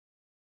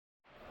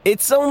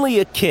It's only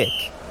a kick,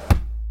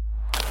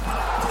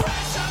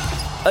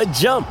 a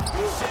jump,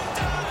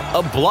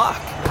 a block.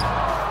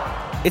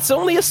 It's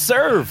only a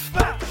serve.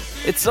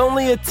 It's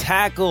only a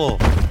tackle,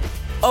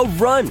 a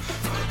run.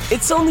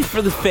 It's only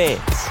for the fans.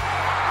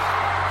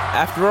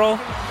 After all,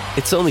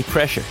 it's only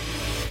pressure.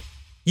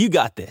 You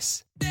got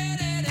this.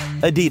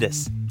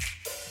 Adidas.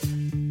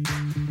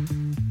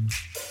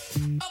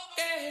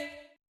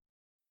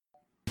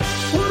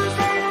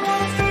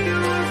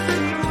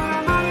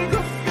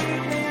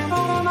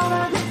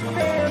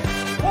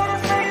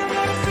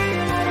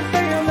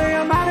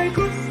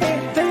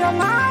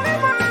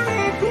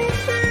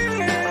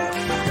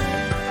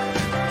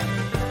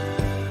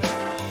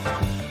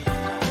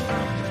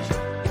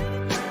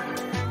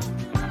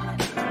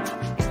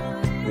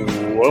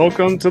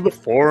 Welcome to the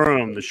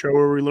Forum, the show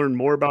where we learn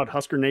more about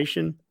Husker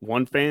Nation,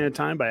 one fan at a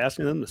time, by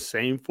asking them the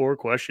same 4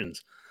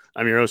 questions.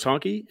 I'm your host,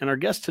 Honky, and our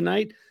guest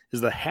tonight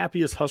is the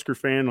happiest Husker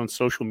fan on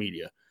social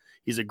media.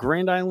 He's a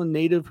Grand Island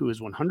native who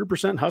is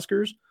 100%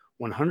 Huskers,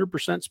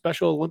 100%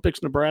 Special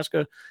Olympics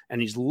Nebraska,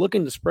 and he's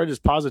looking to spread his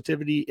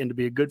positivity and to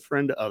be a good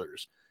friend to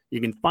others. You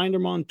can find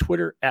him on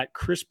Twitter at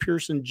Chris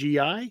Pearson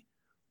GI.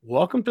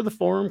 Welcome to the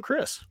Forum,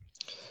 Chris.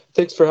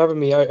 Thanks for having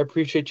me. I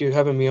appreciate you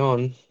having me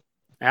on.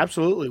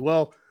 Absolutely.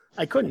 Well,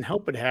 I couldn't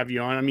help but have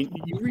you on. I mean,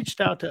 you reached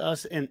out to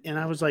us, and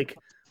I was like,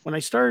 when I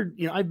started,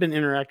 I've been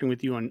interacting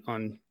with you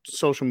on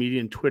social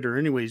media and Twitter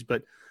anyways,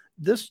 but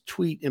this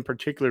tweet in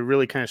particular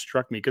really kind of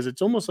struck me because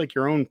it's almost like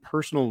your own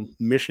personal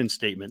mission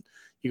statement.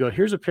 You go,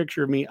 here's a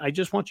picture of me. I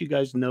just want you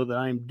guys to know that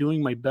I am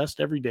doing my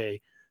best every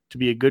day to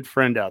be a good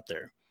friend out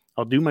there.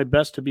 I'll do my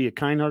best to be a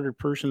kind-hearted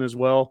person as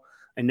well.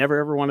 I never,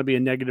 ever want to be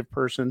a negative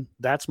person.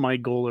 That's my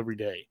goal every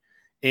day.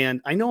 And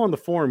I know on the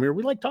forum here,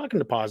 we like talking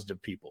to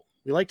positive people.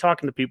 We like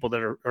talking to people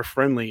that are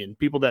friendly and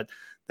people that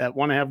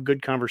want to have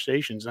good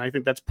conversations. And I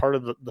think that's part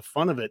of the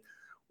fun of it.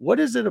 What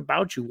is it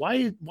about you?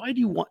 Why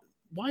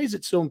is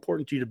it so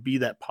important to you to be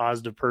that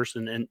positive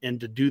person and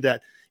to do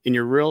that in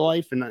your real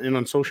life and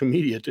on social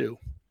media too?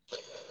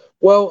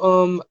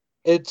 Well,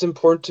 it's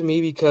important to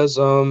me because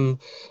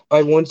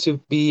I want to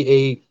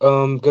be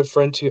a good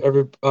friend to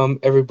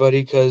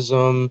everybody because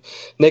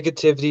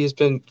negativity has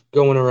been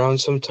going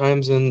around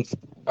sometimes, and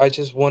I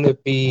just want to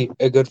be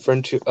a good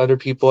friend to other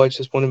people. I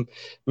just want to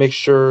make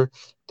sure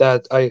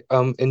that I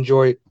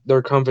enjoy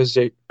their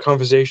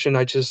conversation.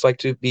 I just like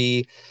to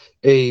be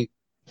a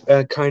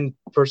kind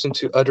person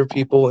to other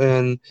people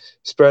and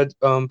spread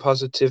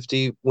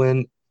positivity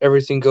when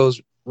everything goes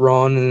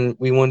wrong, and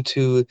we want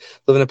to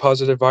live in a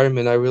positive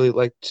environment. I really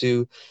like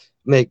to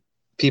make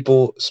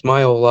people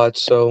smile a lot,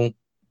 so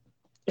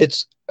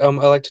it's I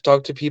like to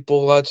talk to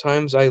people a lot of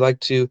times. I like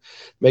to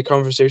make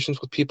conversations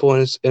with people,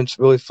 and it's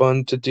really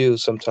fun to do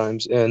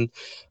sometimes. And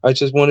I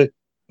just want to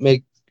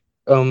make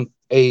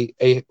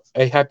a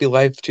happy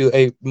life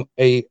to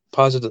a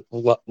positive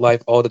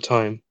life all the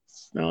time.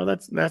 No,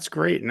 that's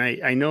great. And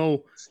I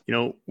know,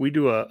 we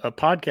do a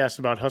podcast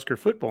about Husker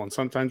football, and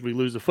sometimes we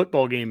lose a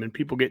football game and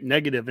people get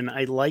negative. And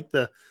I like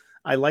the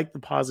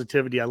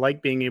positivity. I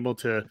like being able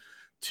to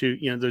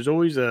there's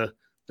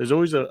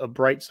always a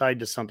bright side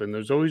to something.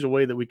 There's always a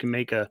way that we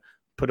can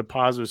put a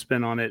positive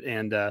spin on it.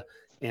 And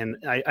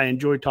I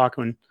enjoy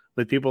talking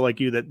with people like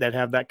you that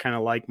have that kind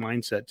of like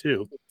mindset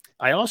too.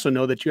 I also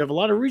know that you have a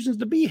lot of reasons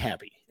to be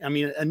happy. I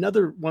mean,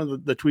 another one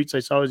of the tweets I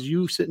saw is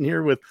you sitting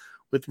here with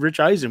Rich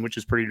Eisen, which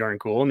is pretty darn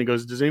cool. And he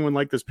goes, does anyone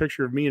like this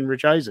picture of me and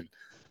Rich Eisen?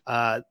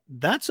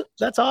 That's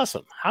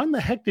awesome. How in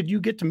the heck did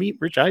you get to meet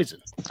Rich Eisen?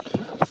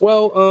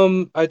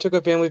 Well, I took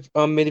a family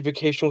mini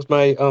vacation with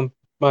my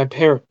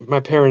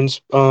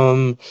parents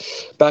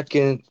back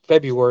in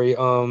February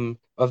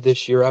of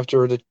this year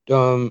after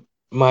the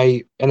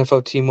my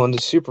NFL team won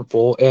the Super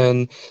Bowl,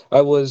 and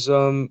I was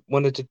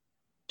wanted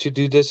to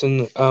do this,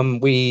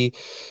 and we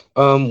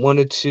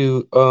wanted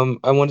to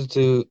I wanted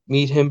to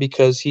meet him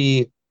because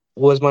he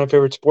was my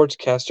favorite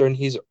sportscaster, and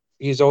he's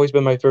always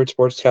been my favorite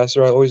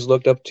sportscaster. I always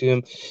looked up to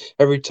him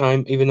every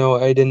time, even though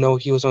I didn't know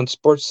he was on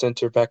Sports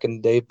Center back in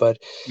the day. But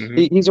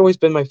he's always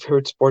been my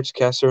favorite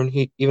sportscaster, and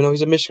even though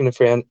he's a Michigan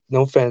fan,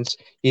 no offense,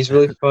 he's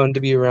really fun to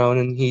be around,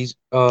 and he's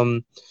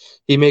an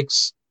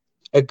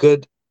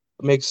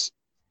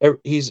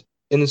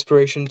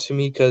inspiration to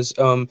me because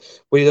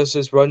what he does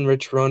is run,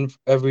 Rich, run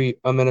every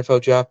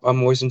NFL draft.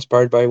 I'm always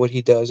inspired by what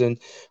he does, and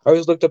I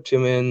always looked up to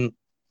him. And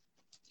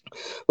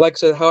like I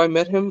said, how I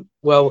met him,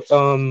 well,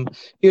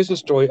 here's the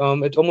story.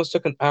 It almost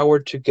took an hour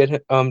to get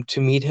him,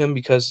 to meet him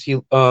because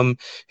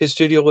his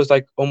studio was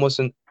like almost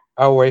an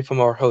hour away from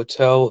our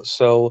hotel.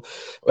 So,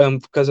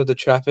 because of the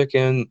traffic,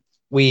 and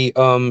we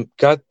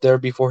got there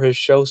before his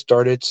show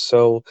started.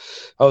 So,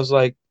 I was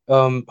like,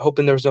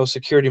 hoping there was no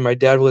security. My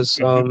dad was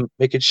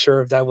making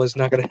sure that was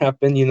not going to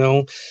happen,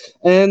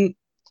 And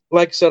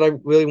like I said, I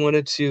really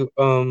wanted to,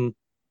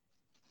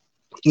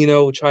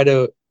 try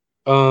to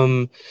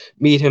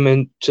meet him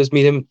and just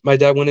meet him. My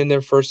dad went in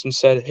there first and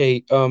said,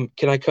 hey, can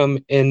I come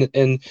in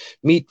and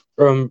meet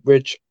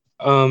Rich?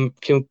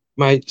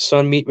 my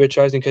son meet Rich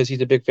Eisen because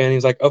he's a big fan.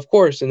 He's like, of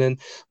course. And then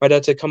my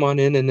dad said, come on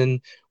in. And then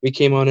we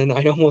came on in.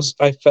 I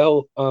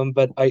fell,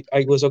 but I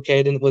was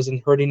okay.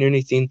 Wasn't hurting or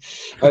anything.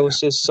 I was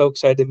just so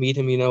excited to meet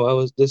him.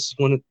 This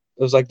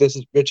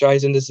is Rich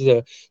Eisen. This is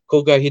a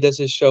cool guy. He does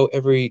his show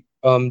every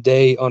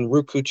day on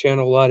Roku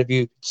channel. A lot of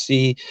you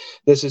see,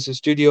 this is his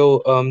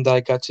studio that I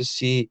got to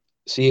see.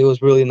 It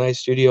was really a nice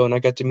studio, and I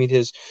got to meet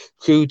his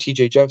crew,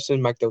 TJ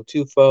Jefferson, Mike Del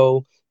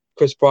Tufo,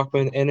 Chris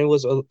Brockman, and it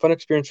was a fun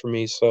experience for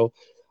me. So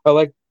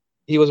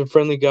he was a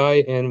friendly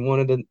guy and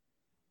one of the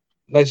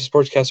nicest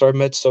sportscasters I've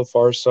met so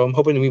far. So I'm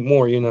hoping to meet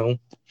more,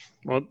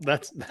 Well,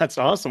 that's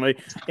awesome. I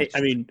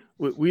mean,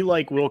 we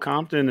like Will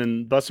Compton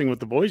and Bussing with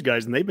the Boys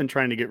guys, and they've been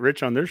trying to get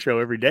Rich on their show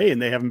every day, and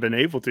they haven't been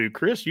able to.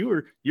 Chris,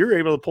 you're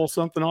able to pull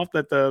something off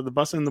that the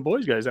Bussing and the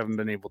Boys guys haven't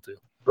been able to.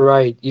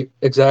 Right.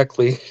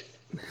 Exactly.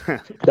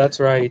 That's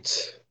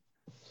right.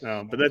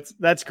 But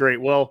that's great.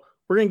 Well,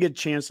 we're going to get a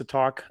chance to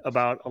talk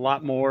about a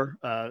lot more,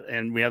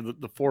 and we have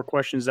the 4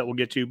 questions that we'll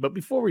get to. But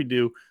before we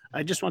do,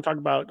 I just want to talk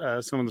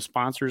about some of the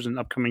sponsors and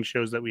upcoming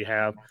shows that we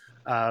have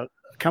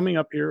coming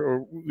up here.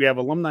 Or we have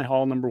Alumni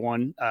Hall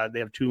 #1. They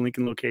have 2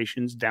 Lincoln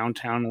locations,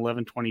 downtown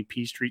 1120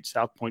 P Street,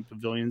 South Point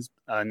Pavilions,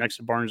 next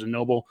to Barnes &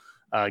 Noble.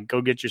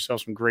 Go get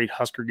yourself some great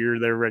Husker gear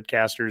there,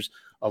 Redcasters.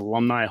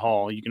 Alumni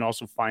Hall. You can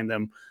also find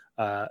them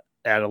at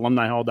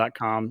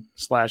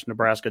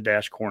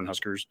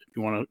alumnihall.com/Nebraska-Cornhuskers if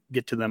you want to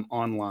get to them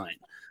online.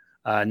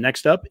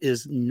 Next up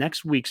is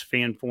next week's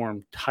fan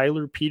forum,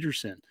 Tyler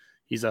Peterson.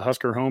 He's a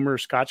Husker homer,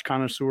 Scotch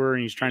connoisseur,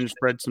 and he's trying to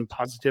spread some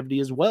positivity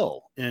as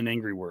well in an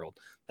angry world.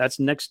 That's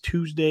next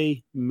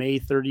Tuesday, May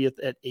 30th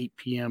at 8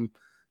 p.m.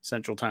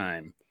 Central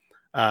Time.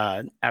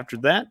 After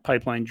that,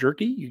 Pipeline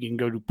Jerky. You can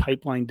go to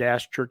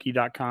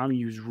pipeline-jerky.com,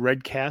 use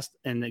Redcast,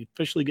 and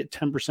officially get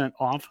 10%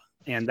 off.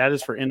 And that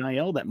is for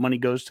NIL. That money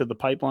goes to the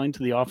pipeline,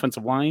 to the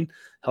offensive line.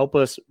 Help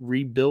us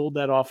rebuild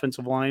that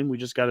offensive line. We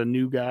just got a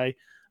new guy,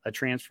 a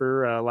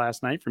transfer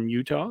last night from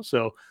Utah.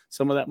 So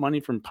some of that money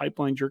from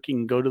Pipeline Jerky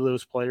can go to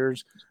those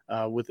players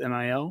with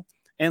NIL.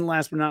 And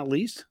last but not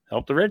least,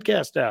 help the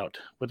Redcast out.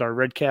 With our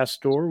Redcast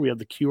store, we have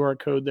the QR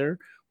code there.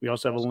 We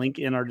also have a link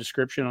in our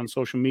description on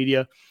social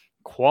media.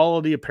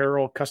 Quality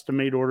apparel,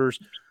 custom-made orders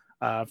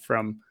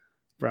from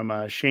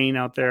Shane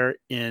out there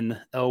in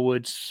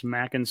Elwood,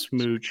 Smack and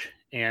Smooch.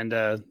 And,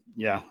 I've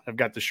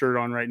got the shirt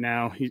on right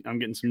now. I'm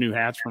getting some new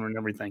hats from him and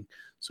everything.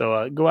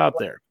 So go out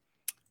there.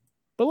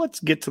 But let's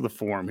get to the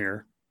forum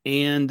here.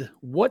 And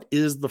what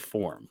is the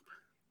forum?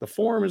 The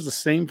forum is the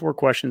same 4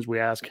 questions we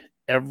ask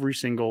every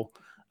single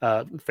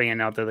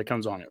fan out there that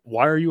comes on it.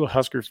 Why are you a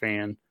Husker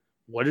fan?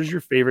 What is your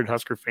favorite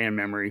Husker fan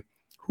memory?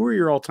 Who are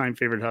your all-time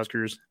favorite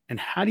Huskers? And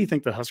how do you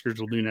think the Huskers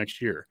will do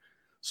next year?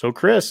 So,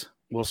 Chris,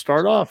 we'll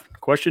start off.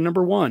 Question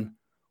number 1.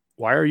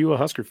 Why are you a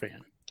Husker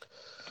fan?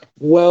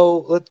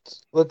 Well,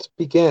 let's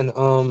begin.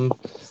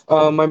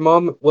 My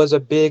mom was a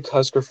big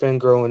Husker fan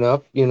growing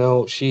up.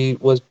 She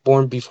was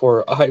born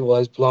before I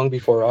was, long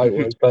before I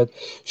was, but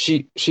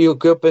she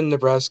grew up in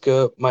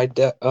Nebraska. My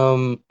dad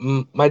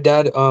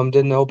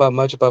didn't know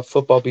much about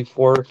football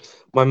before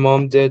my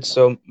mom did,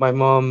 so my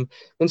mom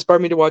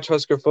inspired me to watch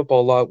Husker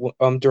football a lot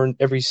during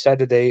every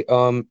Saturday,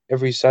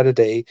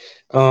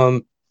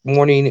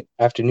 morning,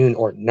 afternoon,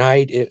 or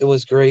night. It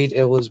was great.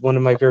 It was one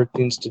of my favorite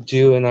things to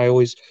do, and I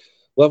always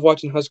love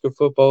watching Husker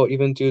football,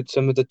 even through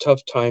some of the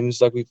tough times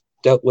like we've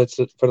dealt with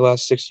for the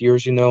last 6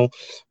 years, But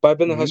I've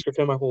been a Husker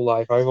fan my whole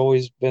life. I've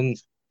always been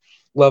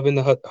loving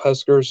the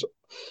Huskers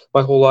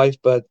my whole life,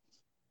 but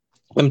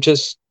I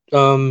just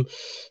love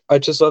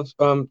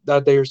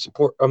that they are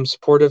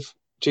supportive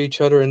to each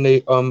other, and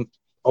they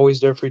always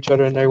there for each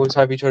other, and they always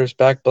have each other's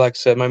back. But like I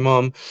said, my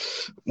mom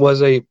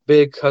was a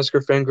big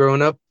Husker fan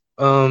growing up.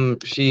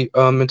 She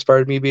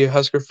inspired me to be a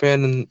Husker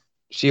fan, and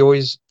she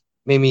always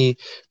made me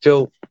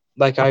feel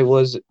like I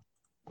was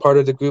part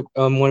of the group,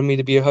 wanted me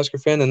to be a Husker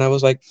fan, and I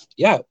was like,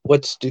 yeah,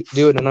 let's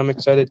do it. And I'm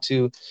excited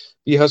to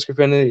be a Husker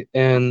fan,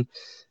 and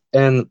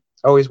I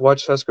always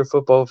watched Husker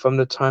football from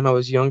the time I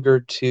was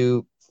younger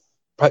to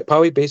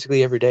probably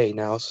basically every day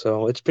now.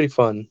 So it's pretty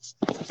fun.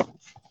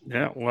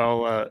 Yeah,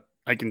 well,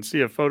 I can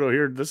see a photo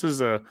here. This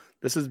is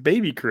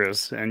baby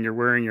Chris, and you're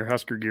wearing your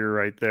Husker gear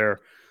right there.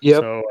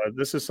 Yeah. So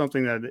this is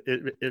something that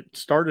it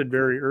started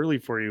very early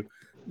for you.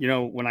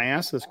 When I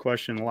ask this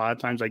question, a lot of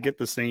times I get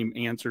the same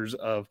answers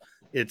of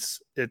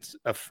it's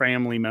a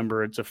family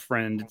member, it's a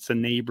friend, it's a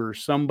neighbor,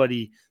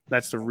 somebody.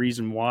 That's the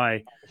reason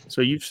why.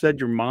 So you've said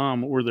your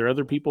mom. Were there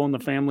other people in the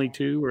family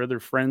too, or other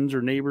friends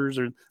or neighbors,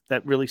 or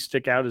that really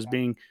stick out as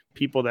being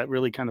people that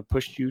really kind of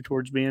pushed you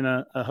towards being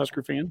a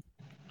Husker fan?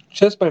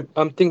 Just my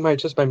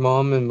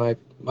mom and my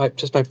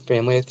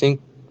family. I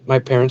think my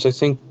parents.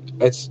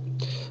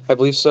 I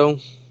believe so.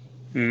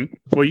 Mm-hmm.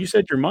 Well, you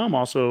said your mom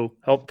also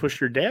helped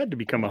push your dad to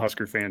become a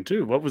Husker fan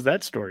too. What was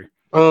that story?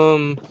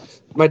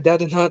 My dad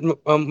did not.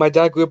 My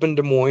dad grew up in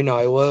Des Moines,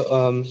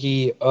 Iowa.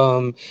 He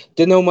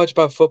didn't know much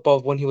about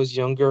football when he was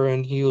younger,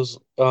 and he was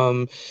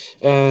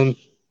and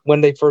when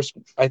they first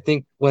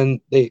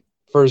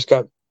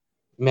got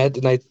met,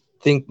 and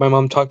think my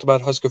mom talked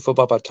about Husker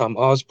football, about Tom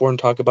Osborne,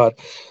 talk about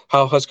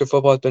how Husker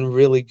football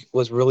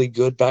was really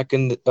good back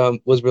in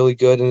was really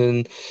good,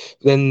 and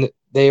then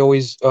they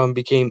always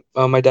became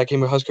my dad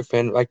became a Husker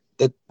fan. Like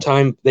the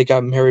time they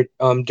got married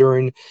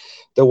during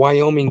the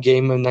Wyoming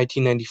game in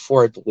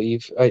 1994, I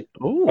believe.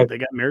 They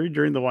got married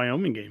during the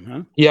Wyoming game,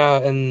 huh? Yeah,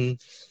 and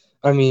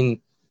I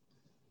mean,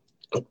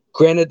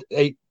 granted,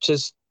 I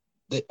just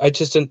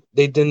didn't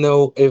they didn't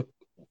know if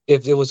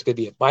it was going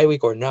to be a bye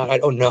week or not. I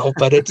don't know,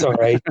 but it's all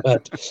right.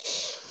 But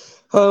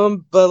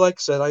like I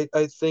said,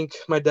 I think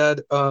my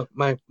dad,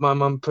 my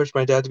mom pushed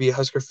my dad to be a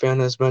Husker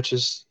fan as much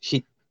as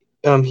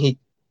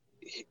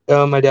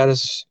my dad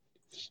is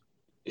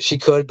she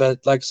could,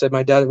 but like I said,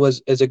 my dad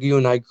is a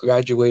UNI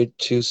graduate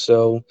too.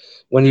 So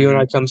when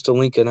UNI comes to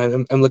Lincoln,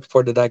 I'm looking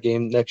forward to that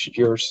game next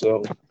year.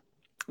 So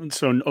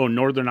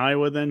Northern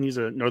Iowa. Then he's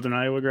a Northern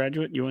Iowa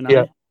graduate. UNI.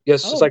 Yeah.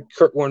 Yes, just like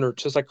Kurt Warner.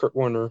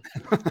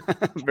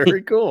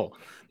 Very cool.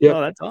 Yeah,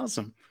 that's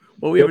awesome.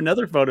 Well, we have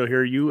another photo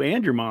here, you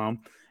and your mom.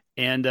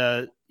 And,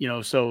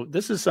 so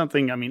this is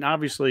something, I mean,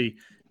 obviously,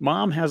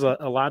 Mom has a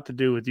lot to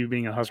do with you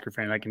being a Husker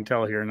fan. I can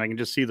tell here, and I can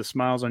just see the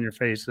smiles on your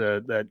face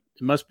that it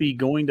must be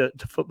going to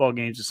football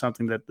games is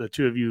something that the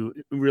two of you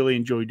really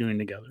enjoy doing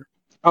together.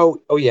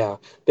 Oh yeah,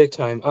 big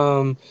time.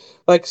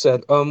 Like I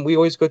said, we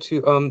always go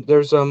to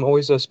there's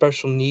always a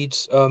special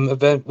needs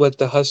event with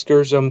the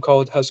Huskers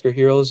called Husker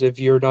Heroes. If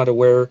you're not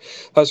aware,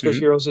 Husker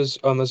Heroes is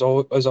has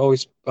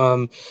always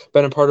been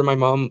a part of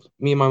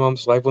me and my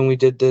mom's life. When we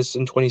did this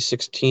in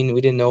 2016,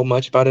 we didn't know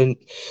much about it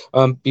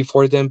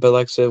before then, but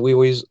like I said, we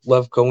always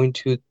love going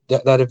to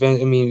that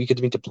event. I mean, we get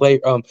to meet the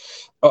play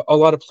a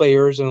lot of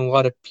players and a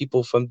lot of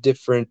people from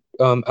different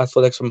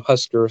athletics, from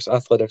Huskers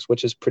athletics,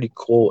 which is pretty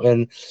cool.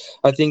 And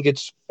I think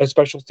it's a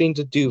special thing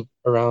to do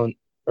around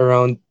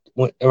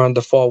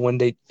the fall when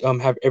they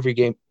have every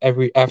game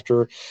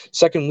after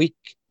second week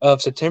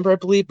of September, I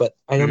believe, but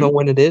I don't know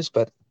when it is,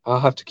 but I'll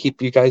have to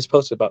keep you guys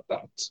posted about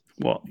that.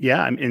 Well,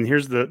 yeah, and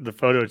here's the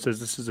photo. It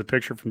says this is a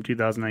picture from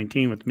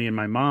 2019 with me and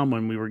my mom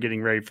when we were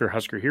getting ready for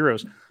Husker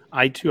Heroes.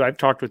 I've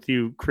talked with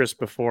you, Chris,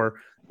 before.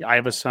 I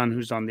have a son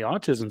who's on the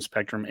autism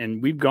spectrum,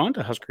 and we've gone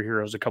to Husker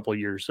Heroes a couple of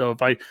years. So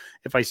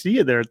if I see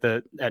you there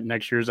at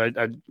next year's,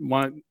 I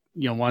want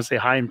to say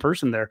hi in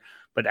person there.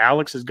 But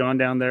Alex has gone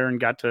down there and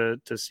got to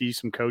see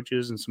some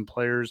coaches and some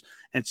players.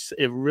 And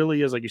it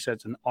really is, like you said,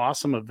 it's an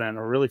awesome event,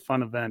 a really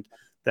fun event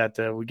that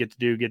we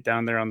get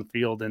down there on the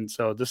field. And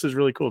so this is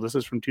really cool. This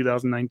is from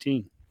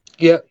 2019.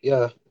 Yeah.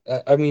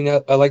 I mean,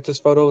 I like this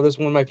photo. This is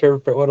one of my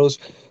favorite photos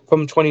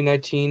from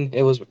 2019.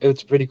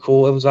 It's pretty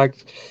cool. It was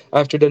like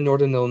after the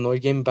Northern Illinois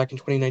game back in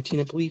 2019,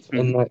 I believe,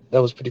 and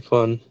that was pretty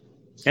fun.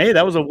 Hey,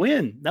 that was a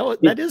win.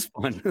 That is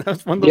fun. That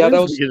was one of the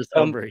wins we get to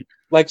celebrate.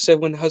 Like I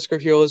said, when Husker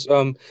Heroes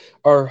are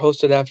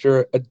hosted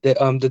after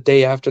the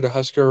day after the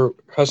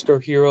Husker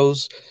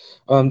Heroes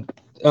not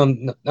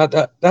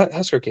that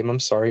Husker game. I'm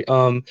sorry.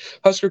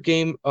 Husker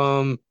game.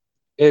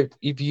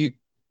 If you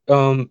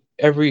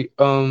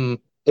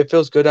it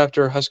feels good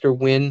after a Husker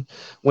win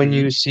when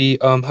you see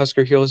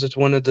Husker Heroes. It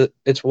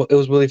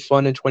was really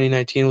fun in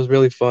 2019. It was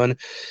really fun, and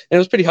it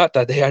was pretty hot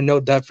that day. I know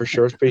that for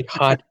sure. It was pretty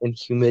hot and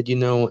humid,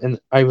 and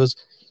I was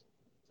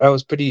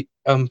pretty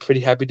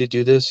happy to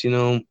do this,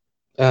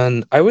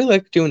 and I really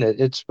like doing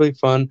it. It's really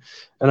fun,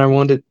 and I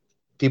wanted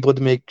people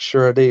to make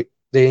sure they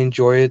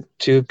enjoy it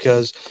too,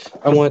 because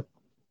I want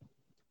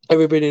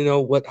everybody to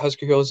know what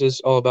Husker Heroes is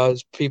all about.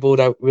 Is people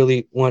that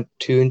really want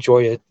to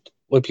enjoy it,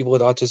 with people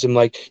with autism,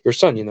 like your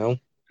son,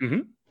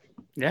 Mm-hmm.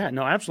 Yeah,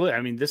 no, absolutely. I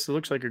mean, this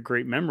looks like a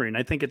great memory, and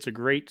I think it's a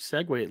great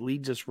segue. It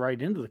leads us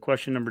right into the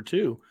question number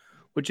 2,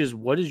 which is,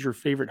 what is your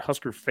favorite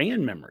Husker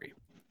fan memory?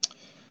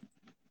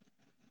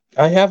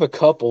 I have a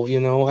couple,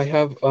 I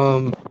have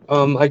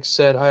like I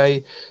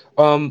said,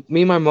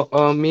 me and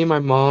my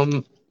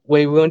mom,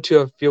 we went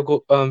to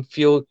a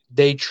field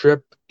day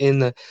trip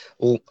in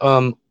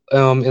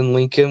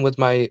Lincoln with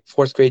my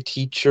 4th grade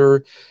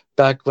teacher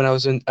back when I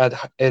was in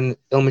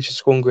elementary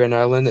school in Grand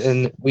Island,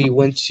 and we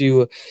went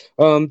to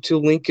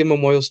Lincoln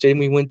Memorial Stadium.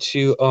 We went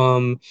to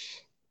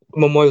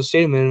Memorial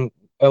Stadium, and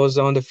I was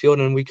on the field,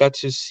 and we got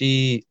to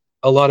see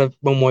a lot of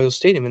Memorial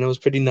Stadium, and it was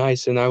pretty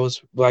nice. And I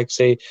was like,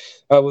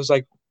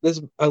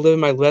 this, I live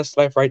my best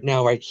life right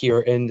now, right here,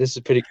 and it's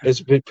pretty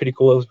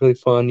cool. It was really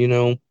fun,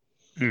 It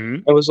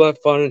was a lot of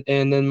fun.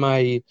 And then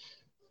my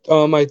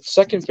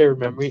second favorite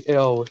memory,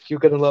 you're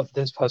gonna love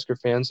this, Husker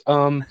fans.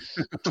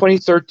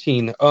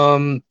 2013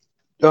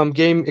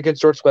 game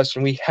against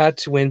Northwestern. We had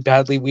to win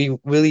badly. We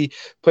really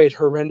played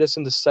horrendous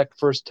in the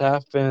first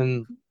half,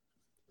 and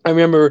I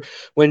remember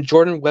when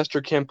Jordan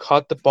Westerkamp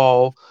caught the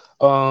ball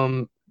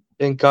and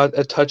got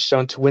a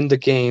touchdown to win the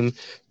game,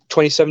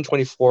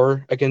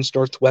 27-24 against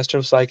Northwestern. It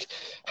was like,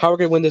 how are we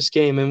going to win this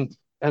game?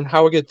 And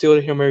how are we going to do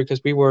it here, Mary?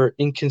 Because we were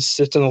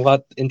inconsistent a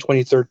lot in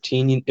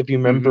 2013, if you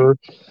remember.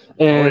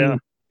 And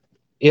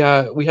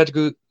we had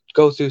to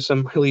go through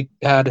some really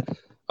bad,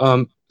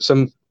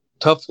 some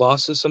tough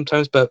losses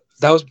sometimes, but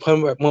that was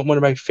one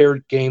of my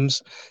favorite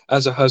games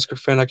as a Husker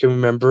fan I can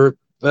remember.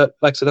 But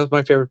like I said, that was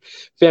my favorite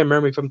fan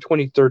memory from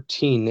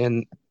 2013,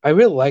 and I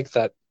really like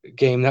that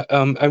game.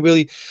 I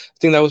really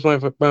think that was one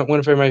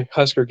of my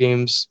Husker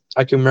games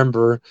I can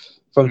remember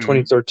from Mm-hmm.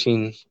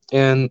 2013,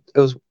 and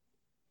it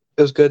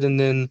was good. And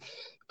then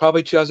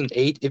probably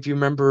 2008, if you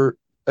remember,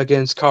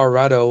 against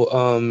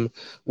Colorado,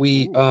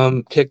 we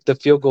kicked the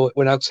field goal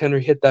when Alex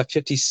Henry hit that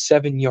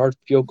 57-yard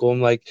field goal,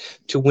 and like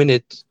to win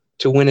it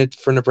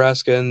for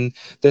Nebraska, and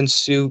then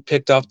Sue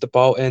picked off the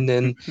ball, and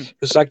then it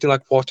was acting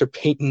like Walter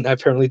Payton,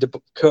 apparently,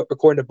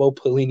 according to Bo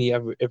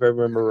Pelini, if I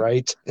remember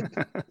right.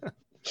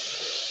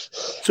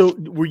 So,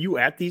 were you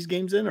at these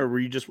games then, or were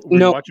you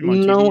watching them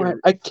on TV? No,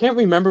 I can't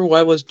remember what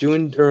I was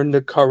doing during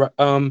the car.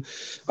 I mean,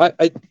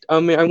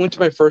 I went to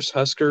my first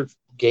Husker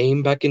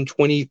game back in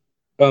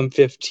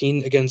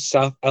 2015 against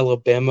South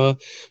Alabama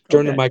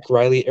during the Mike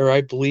Riley era,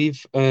 I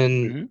believe,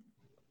 and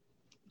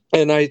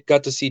I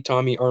got to see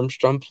Tommy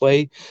Armstrong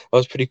play. That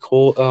was pretty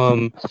cool.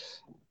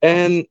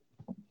 And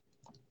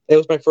it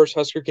was my first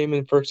Husker game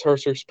and first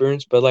Husker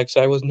experience. But like I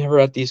said, I was never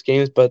at these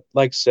games. But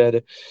like I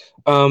said,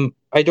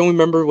 I don't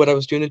remember what I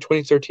was doing in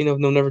 2013 of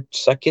November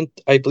 2nd,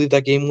 I believe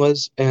that game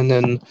was. And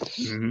then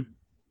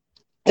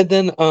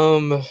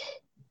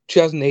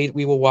 2008,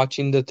 we were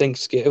watching the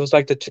Thanksgiving. It was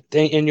like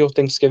the annual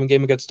Thanksgiving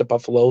game against the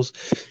Buffaloes.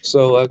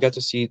 So I got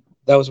to see,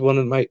 that was one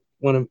of my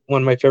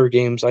favorite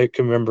games I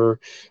can remember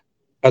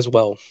as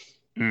well.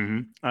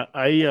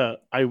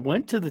 I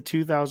went to the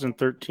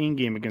 2013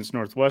 game against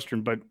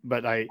Northwestern, but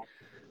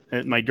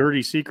my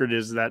dirty secret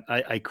is that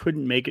I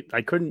couldn't make it.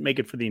 I couldn't make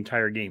it for the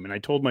entire game. And I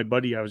told my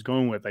buddy I was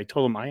going with, I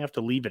told him I have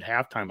to leave at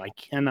halftime. I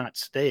cannot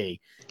stay.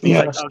 He's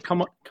like, oh,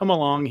 come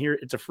along here.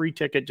 It's a free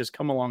ticket. Just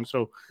come along.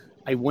 So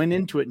I went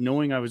into it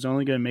knowing I was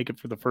only going to make it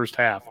for the first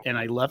half. And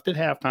I left at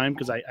halftime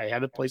because I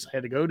had a place I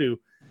had to go to.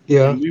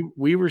 Yeah. And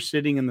we were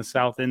sitting in the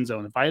south end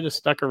zone. If I had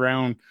stuck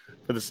around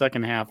for the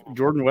second half,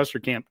 Jordan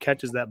Westerkamp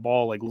catches that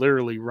ball like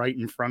literally right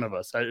in front of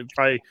us.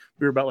 We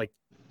were about like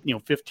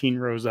 15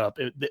 rows up.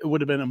 It would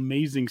have been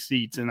amazing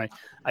seats. And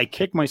I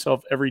kick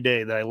myself every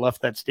day that I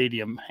left that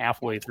stadium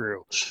halfway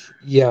through.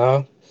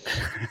 Yeah.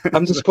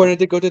 I'm disappointed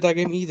to go to that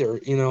game either.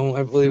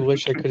 I really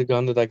wish I could have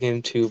gone to that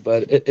game too,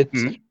 but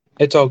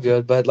it's all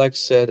good. But like I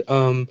said,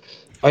 those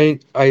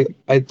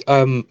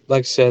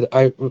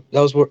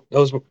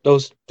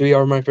three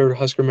are my favorite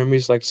Husker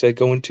memories. Like I said,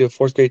 going to a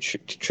fourth grade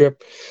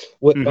trip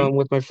with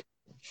my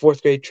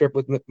fourth grade trip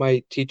with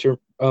my teacher,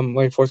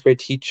 my fourth grade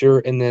teacher,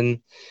 and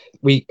then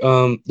we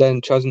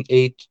then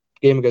 2008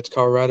 game against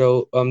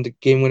Colorado, the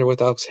game winner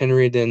with Alex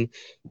Henry, then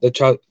the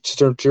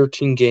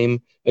 2013 game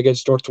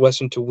against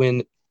Northwestern to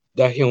win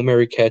that Hail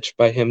Mary catch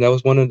by him.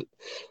 That's one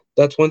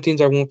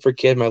thing I won't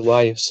forget in my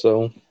life.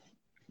 So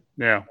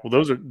yeah, well,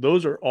 those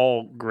are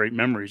all great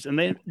memories, and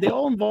they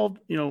all involve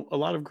a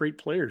lot of great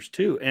players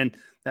too, and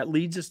that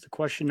leads us to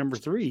question number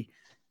 3,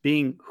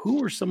 being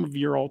who are some of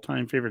your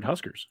all-time favorite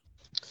Huskers?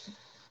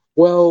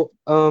 Well,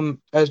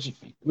 as you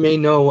may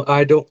know,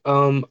 I don't.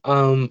 I'm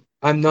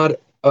not.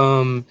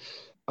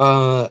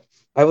 I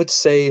would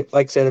say,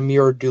 like I said,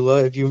 Ameer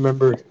Abdullah. If you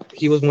remember,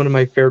 he was one of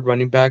my favorite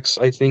running backs.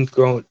 I think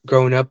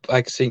growing up,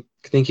 I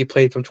think he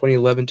played from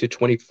 2011 to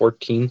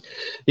 2014.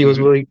 He was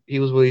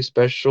really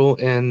special,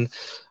 and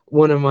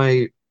one of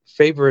my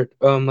favorite.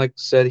 Like I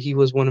said, he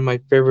was one of my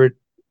favorite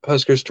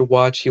Huskers to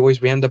watch. He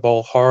always ran the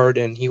ball hard,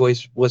 and he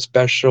always was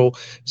special,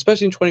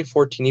 especially in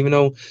 2014. Even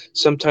though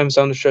sometimes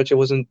down the stretch it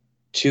wasn't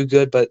too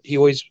good, but he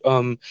always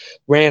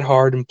ran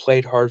hard and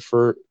played hard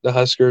for the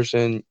Huskers.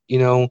 And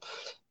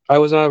I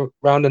was not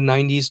around the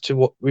 90s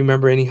to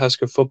remember any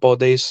Husker football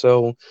days,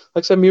 so like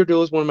I said, Ameer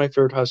Abdullah is one of my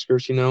favorite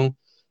Huskers.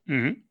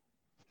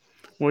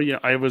 Well, yeah,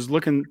 I was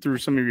looking through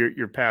some of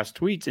your past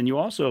tweets, and you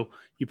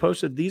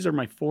posted, these are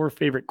my 4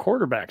 favorite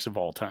quarterbacks of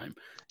all time.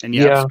 And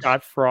you have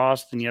Scott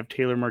Frost and you have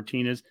Taylor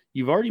Martinez.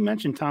 You've already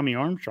mentioned Tommy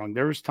Armstrong.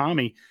 There was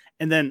Tommy.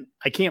 And then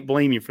I can't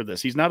blame you for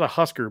this. He's not a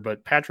Husker,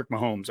 but Patrick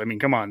Mahomes. I mean,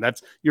 come on,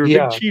 you're a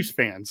big Chiefs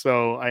fan,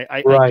 so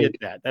I get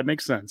that. That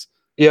makes sense.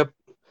 Yep.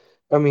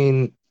 I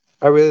mean,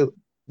 I really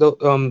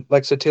like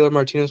I said, Taylor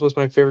Martinez was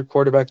my favorite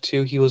quarterback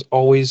too. He was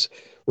always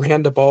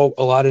ran the ball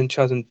a lot in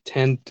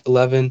 2010,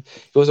 11.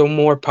 He was a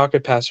more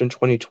pocket passer in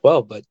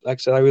 2012. But like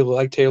I said, I really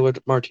like Taylor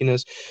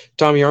Martinez.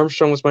 Tommy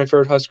Armstrong was my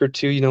favorite Husker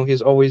too.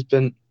 He's always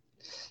been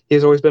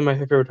my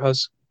favorite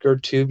Husker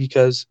too,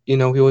 because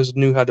he always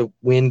knew how to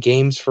win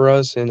games for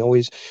us and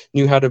always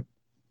knew how to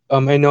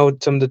I know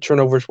some of the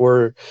turnovers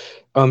were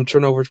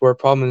a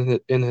problem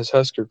in his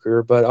Husker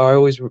career, but I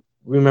always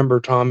remember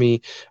Tommy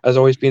as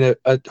always being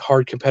a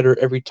hard competitor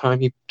every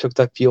time he took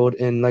that field.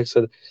 And like I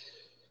said,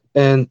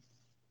 and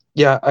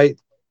yeah, I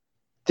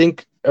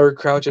think Eric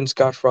Crouch and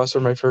Scott Frost are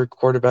my favorite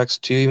quarterbacks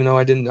too, even though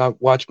I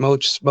didn't watch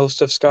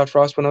most of Scott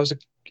Frost when I was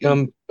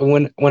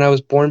when I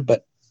was born,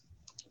 but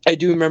I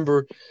do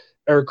remember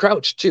Eric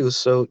Crouch too.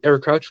 So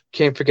Eric Crouch,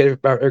 can't forget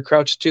about Eric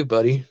Crouch too,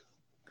 buddy.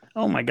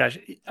 Oh my gosh!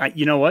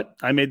 You know what?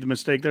 I made the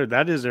mistake there.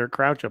 That is Eric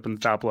Crouch up in the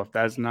top left.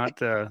 That's not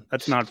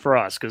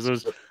Frost,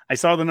 because I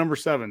saw the number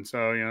 7.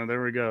 So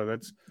there we go.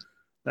 That's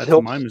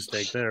my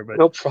mistake there. But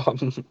no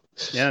problem.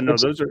 Yeah, no,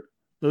 those are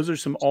those are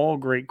some all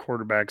great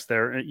quarterbacks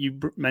there. You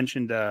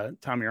mentioned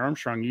Tommy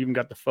Armstrong. You even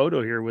got the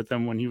photo here with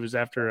him when he was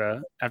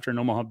after an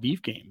Omaha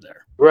Beef game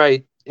there.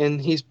 Right.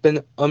 And he's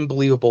been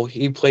unbelievable.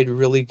 He played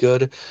really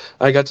good.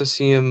 I got to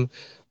see him,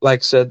 like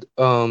I said,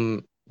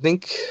 I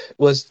think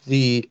was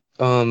the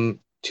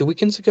 2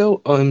 weekends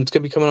ago. It's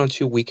gonna be coming on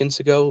 2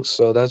 weekends ago,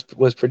 so that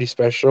was pretty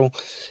special.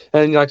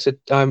 And like I said,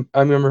 I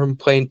remember him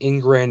playing in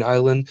Grand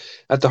Island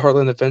at the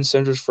Heartland Event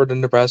Centers for the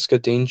Nebraska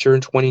Danger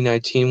in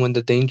 2019 when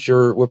the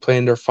Danger were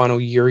playing their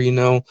final year.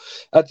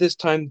 At this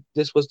time,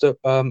 for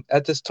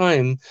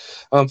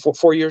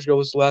 4 years ago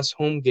was the last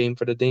home game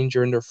for the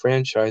Danger in their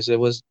franchise.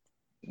 It was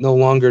no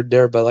longer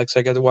there, but like I said,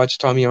 I got to watch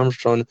Tommy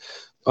Armstrong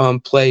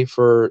play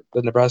for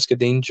the Nebraska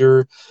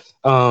Danger.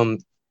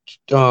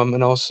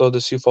 And also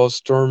the Sioux Falls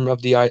Storm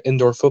of the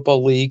Indoor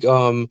Football League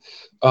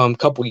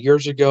couple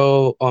years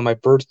ago on my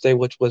birthday,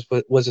 which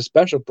was a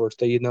special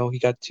birthday. He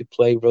got to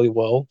play really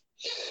well,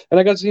 and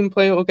I got to see him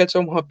play against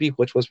Omaha Beef,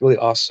 which was really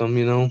awesome.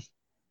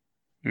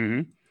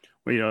 Mm-hmm.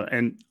 Well,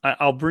 and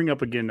I'll bring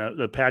up again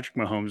the Patrick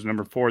Mahomes,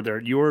 number 4 there.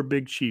 You're a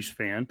big Chiefs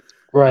fan.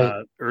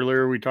 Right.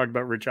 Earlier we talked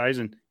about Rich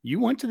Eisen. You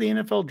went to the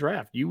NFL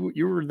draft.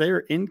 You were there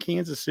in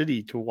Kansas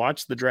City to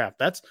watch the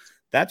draft.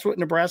 That's what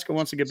Nebraska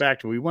wants to get back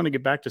to. We want to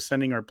get back to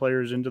sending our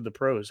players into the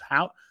pros.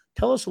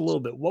 Tell us a little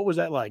bit. What was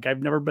that like?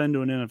 I've never been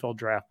to an NFL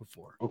draft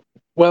before.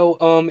 Well,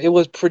 it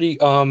was pretty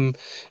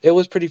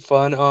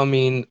fun. I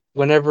mean,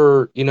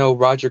 whenever,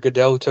 Roger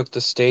Goodell took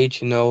the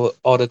stage,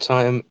 all the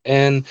time,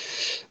 and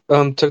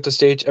took the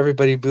stage,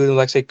 everybody booed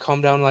and say, calm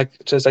down,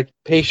 just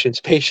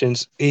patience.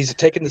 He's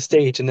taking the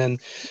stage, and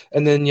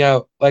then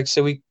yeah,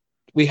 so we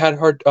had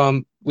hard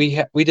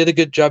we did a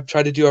good job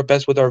trying to do our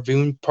best with our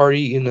viewing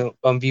party,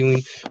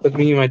 viewing with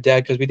me and my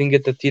dad, because we didn't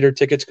get the theater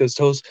tickets because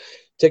those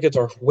tickets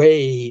are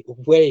way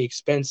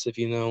expensive,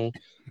 and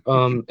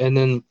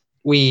then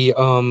we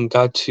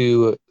got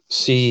to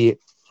see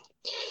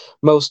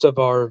most of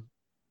our,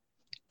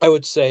 I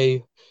would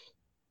say,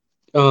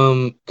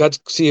 got to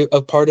see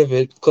a part of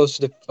it close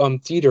to the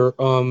theater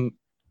on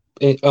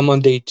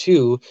day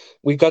 2.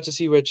 We got to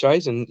see Rich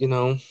Eisen.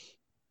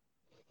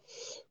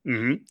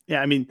 Mm-hmm.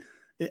 Yeah, I mean,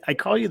 I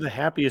call you the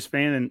happiest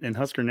fan in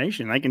Husker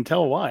Nation. I can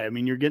tell why. I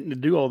mean, you're getting to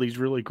do all these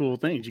really cool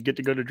things. You get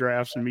to go to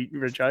drafts and meet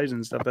Rich Eisen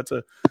and stuff.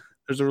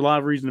 There's a lot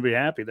of reason to be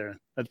happy there.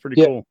 That's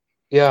pretty cool.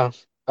 Yeah,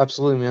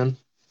 absolutely, man.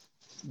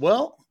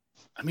 Well,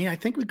 I mean, I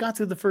think we got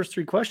through the first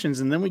 3 questions,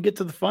 and then we get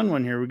to the fun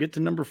one here. We get to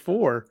number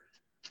 4.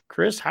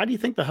 Chris, how do you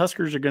think the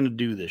Huskers are going to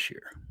do this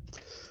year?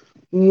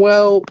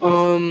 Well,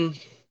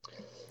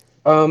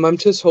 I'm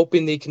just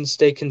hoping they can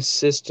stay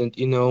consistent.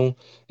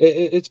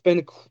 It's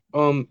been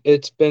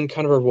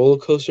kind of a roller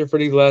coaster for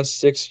the last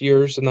 6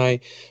 years, and I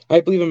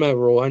believe in Matt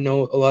Rhule. I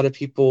know a lot of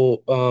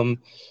people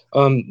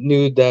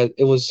knew that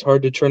it was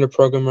hard to turn a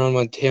program around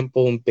on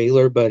Temple and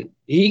Baylor, but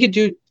he could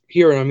do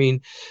here. I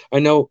mean, I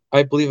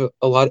believe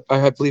a lot.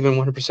 I believe in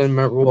 100%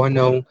 Matt Rhule. I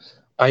know.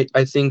 I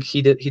think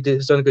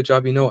he's done a good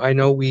job. I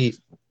know we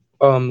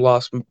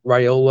lost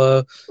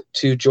Raiola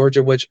to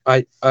Georgia, which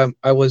I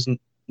was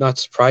not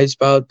surprised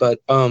about, but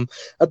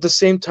at the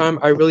same time,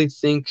 I really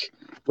think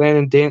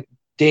Landon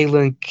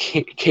Dalen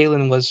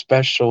Kalen was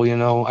special.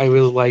 I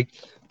really like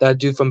that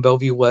dude from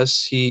Bellevue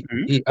West.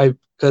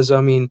 Because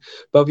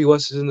Bellevue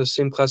West is in the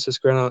same class as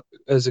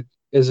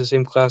the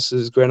same class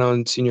as Grand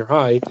Island Senior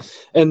High,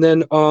 and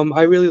then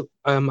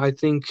I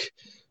think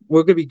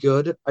we're gonna be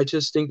good. I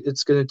just think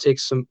it's gonna take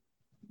some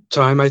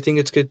time. I think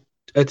it's good.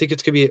 I think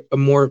it's gonna be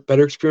a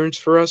better experience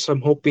for us.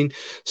 I'm hoping.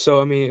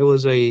 So it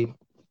was a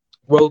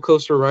roller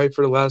coaster ride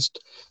for the last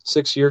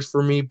 6 years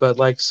for me, but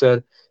like I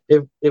said,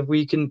 if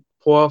we can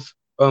pull off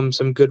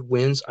some good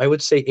wins, I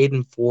would say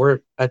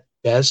 8-4 at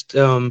best.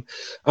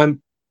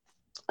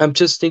 I'm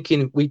just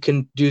thinking we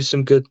can do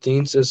some good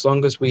things as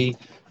long as we,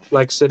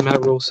 like I said,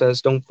 Matt Rhule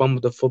says, don't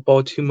fumble the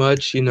football too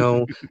much.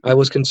 I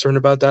was concerned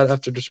about that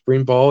after the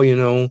spring ball.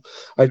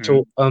 I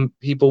told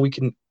people we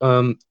can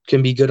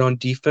be good on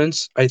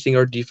defense. I think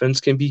our defense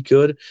can be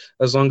good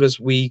as long as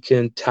we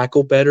can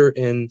tackle better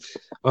and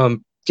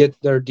get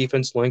their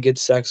defense line, get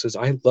sacks.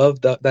 I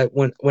love that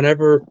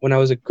whenever I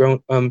was a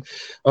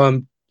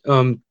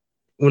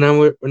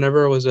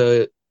whenever I was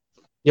a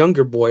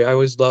younger boy, I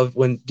always loved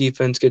when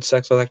defense gets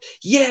sacks. I was like,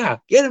 yeah,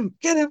 get him.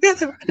 I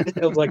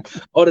was like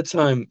all the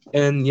time.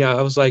 And yeah,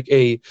 I was like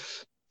I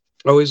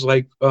always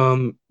like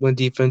when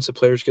defensive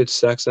players get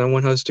sacks, and I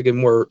want us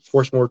to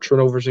force more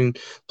turnovers and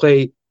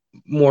play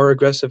more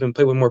aggressive and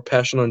play with more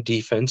passion on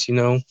defense,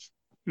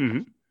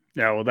 Mm-hmm.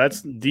 Yeah, well,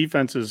 that's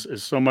defense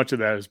is so much of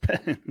that is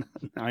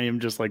I am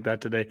just like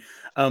that today.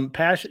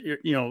 Passion,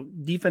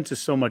 defense is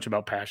so much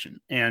about passion,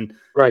 and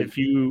right. If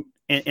you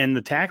and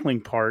the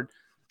tackling part,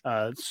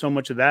 so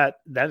much of that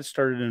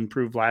started to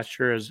improve last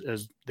year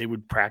as they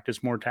would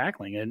practice more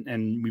tackling,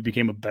 and we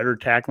became a better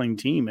tackling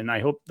team. And I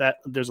hope that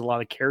there's a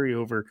lot of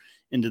carryover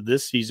into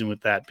this season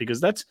with that,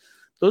 because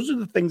those are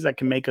the things that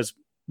can make us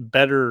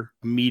better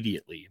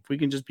immediately. If we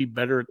can just be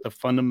better at the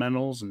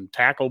fundamentals and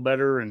tackle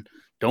better and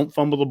don't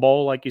fumble the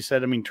ball, like you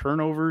said. I mean,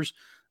 turnovers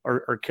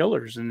are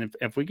killers. And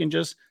if we can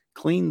just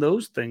clean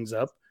those things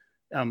up,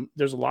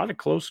 there's a lot of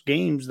close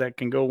games that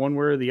can go one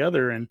way or the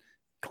other, and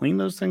clean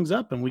those things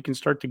up, and we can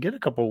start to get a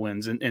couple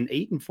wins. And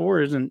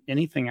 8-4 isn't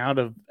anything out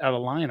of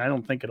line, I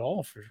don't think, at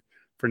all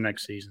for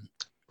next season.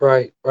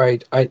 Right.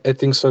 I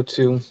think so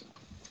too.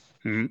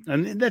 Mm-hmm.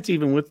 And that's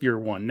even with year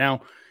one.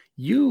 Now,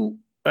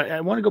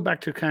 I want to go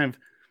back to kind of,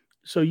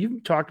 so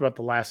you've talked about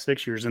the last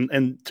 6 years,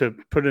 and to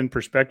put in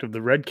perspective, the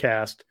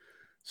Redcast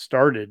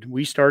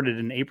we started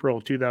in April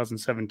of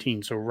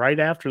 2017. So right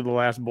after the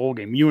last bowl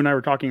game. You and I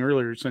were talking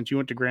earlier, since you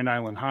went to Grand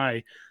Island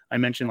High, I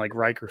mentioned like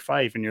Riker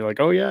Fife, and you're like,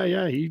 oh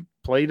yeah, he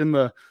played in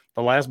the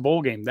last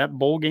bowl game. That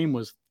bowl game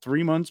was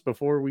 3 months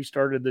before we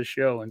started this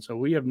show, and so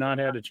we have not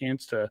had a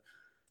chance to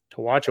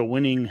watch a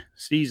winning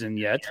season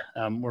yet.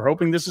 We're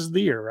hoping this is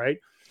the year, right?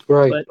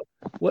 Right. But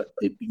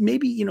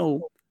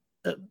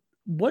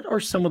what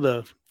are some of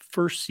the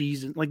first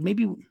season, like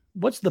maybe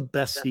what's the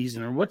best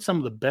season, or what's some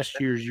of the best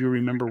years you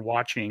remember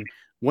watching?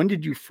 When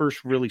did you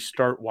first really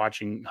start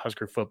watching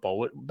Husker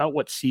football?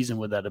 What season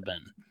would that have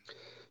been?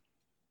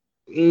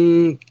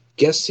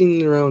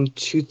 Guessing around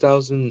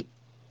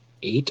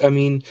 2008. I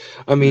mean,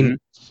 Mm-hmm.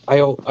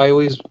 I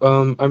always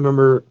I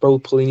remember Bo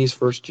Pelini's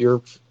first year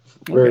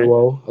very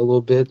well, a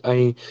little bit.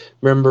 I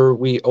remember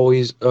we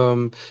always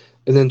and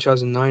then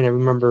 2009. I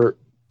remember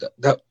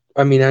that.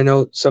 I mean, I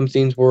know some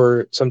things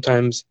were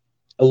sometimes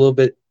a little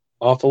bit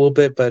off a little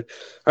bit, but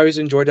I always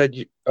enjoyed that.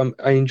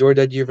 I enjoyed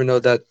that year, even though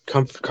that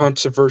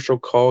controversial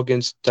call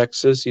against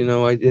Texas.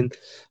 I didn't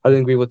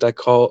agree with that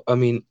call. I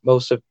mean,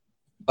 most of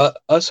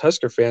us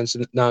Husker fans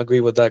did not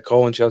agree with that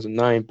call in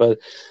 2009. But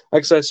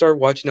like I said, I started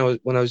watching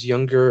when I was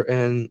younger,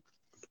 and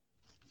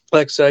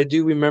like I said, I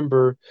do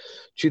remember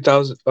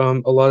 2000.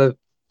 A lot of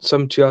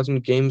some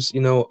 2000 games.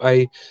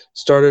 I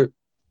started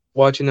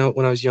watching out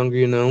when I was younger.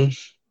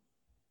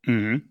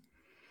 Mm-hmm.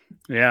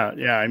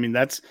 Yeah. I mean,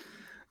 it's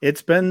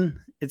been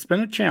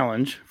a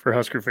challenge for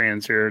Husker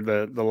fans here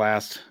the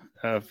last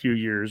few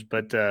years,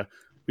 but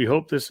we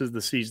hope this is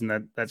the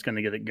season that's going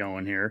to get it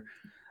going here.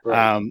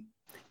 Right.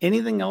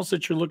 Anything else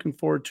that you're looking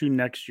forward to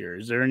next year?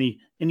 Is there any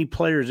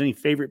players, any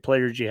favorite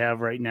players you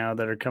have right now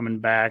that are coming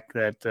back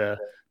that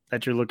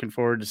you're looking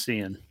forward to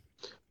seeing?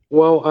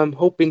 Well, I'm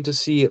hoping to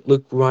see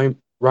Luke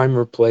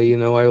Reimer play.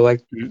 I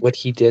like what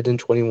he did in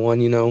 21.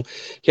 He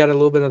had a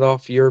little bit of an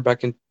off year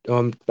back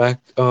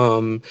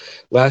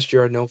last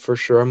year. I know for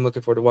sure. I'm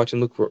looking forward to watching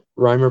Luke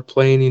Reimer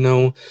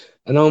playing.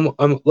 And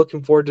I'm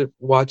looking forward to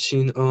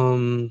watching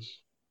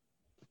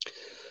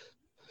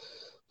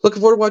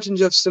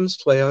Jeff Sims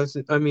play. I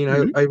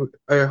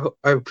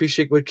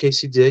appreciate what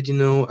Casey did.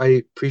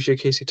 I appreciate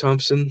Casey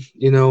Thompson.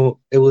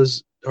 It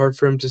was hard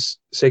for him to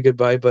say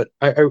goodbye, but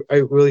I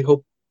really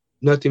hope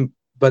nothing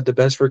but the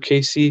best for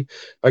Casey.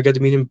 I got to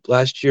meet him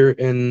last year,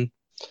 and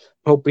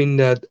hoping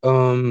that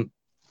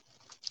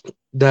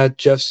that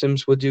Jeff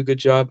Sims will do a good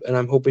job, and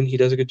I'm hoping he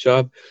does a good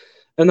job.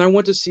 And I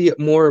want to see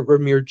more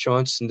Ramir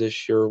Johnson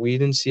this year. We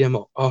didn't see him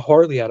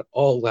hardly at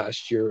all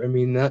last year. I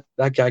mean, that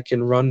guy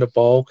can run the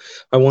ball.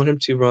 I want him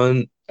to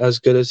run as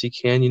good as he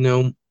can,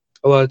 a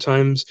lot of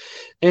times.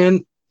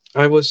 And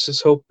I was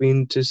just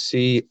hoping to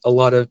see a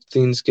lot of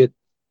things get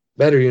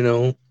better,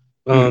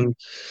 I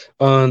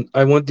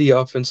want the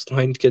offense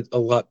line to get a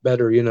lot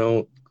better,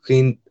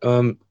 clean,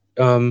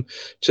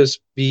 just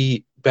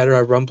be better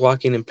at run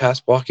blocking and pass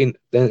blocking.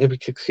 Then if we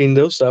could clean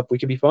those up, we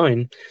could be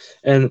fine.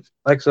 And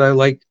like I said, I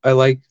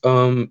like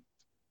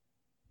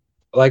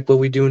what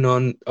we're doing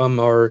on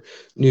our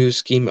new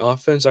scheme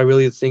offense. I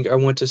really think I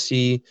want to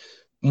see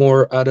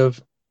more out of.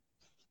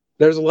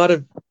 There's a lot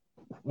of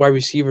wide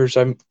receivers.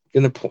 There's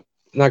a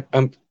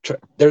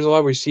lot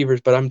of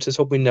receivers, but I'm just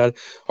hoping that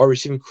our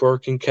receiving core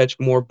can catch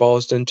more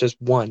balls than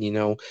just one.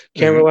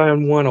 Can't rely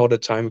on one all the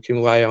time. We can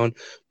rely on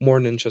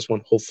more than just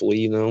one.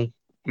 Hopefully,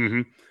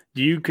 Mm-hmm.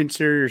 Do you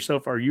consider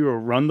yourself? Are you a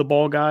run the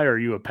ball guy, or are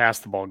you a pass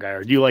the ball guy,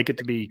 or do you like it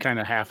to be kind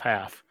of half?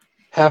 Half,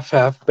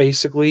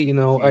 basically.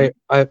 I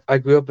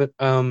grew up at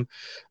I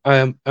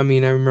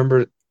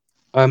remember.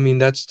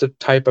 That's the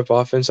type of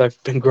offense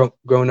I've been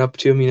grown up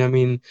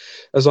to.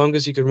 As long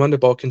as you can run the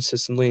ball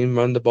consistently and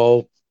run the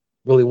ball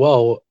really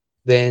well,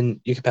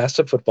 then you can pass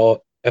the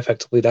football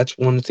effectively. That's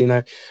one thing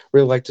I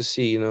really like to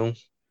see.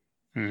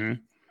 Mm-hmm.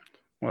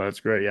 Well,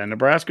 that's great. Yeah,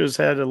 Nebraska's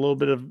had a little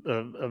bit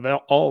of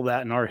all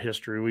that in our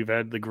history. We've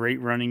had the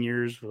great running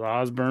years with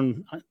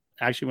Osborne.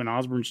 Actually, when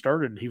Osborne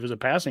started, he was a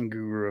passing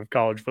guru of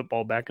college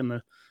football back in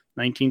the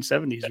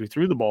 1970s. We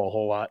threw the ball a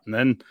whole lot, and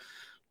then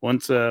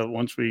once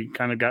we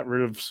kind of got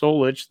rid of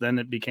Solich, then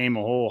it became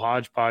a whole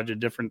hodgepodge of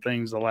different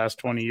things the last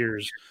 20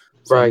 years.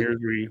 Some years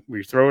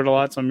we throw it a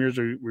lot, some years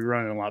we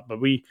run it a lot. But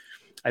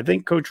I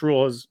think Coach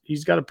Rule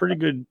he's got a pretty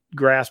good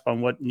grasp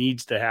on what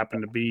needs to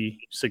happen to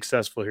be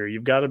successful here.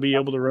 You've got to be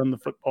able to run the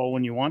football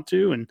when you want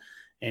to, and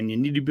you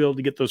need to be able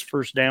to get those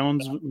first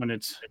downs when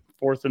it's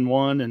 4th and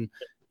 1, and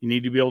you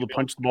need to be able to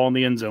punch the ball in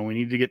the end zone. We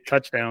need to get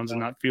touchdowns and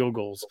not field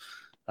goals.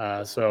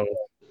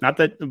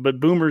 But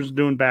Boomer's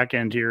doing back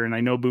end here, and I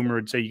know Boomer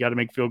would say you got to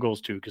make field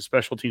goals too, because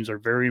special teams are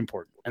very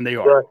important, and they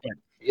are. Right.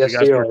 Yes,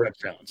 they are.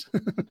 Touchdowns.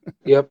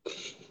 Yep.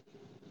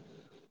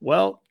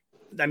 Well,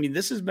 I mean,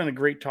 this has been a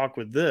great talk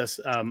with this.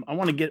 I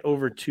want to get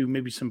over to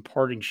maybe some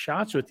parting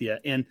shots with you.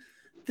 And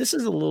this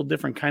is a little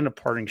different kind of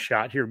parting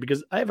shot here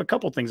because I have a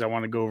couple things I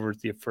want to go over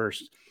with you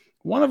first.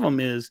 One of them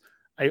is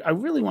I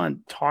really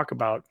want to talk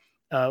about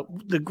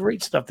the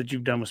great stuff that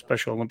you've done with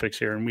Special Olympics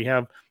here. And we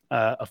have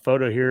a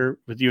photo here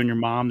with you and your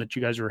mom that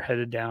you guys were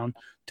headed down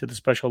to the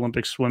Special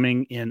Olympics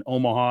swimming in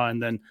Omaha.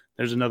 And then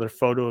there's another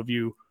photo of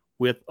you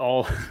with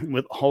all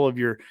of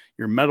your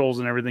medals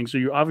and everything. So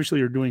you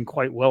obviously are doing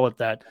quite well at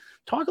that.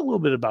 Talk a little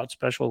bit about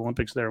Special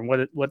Olympics there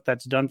and what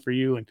that's done for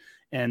you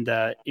and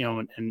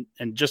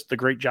just the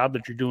great job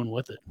that you're doing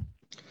with it.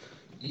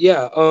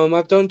 Yeah,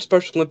 I've done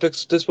Special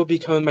Olympics. This will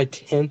become my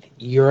 10th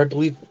year, I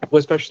believe,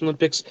 with Special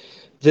Olympics.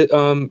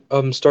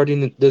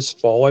 Starting this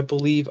fall, I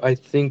believe. I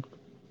think.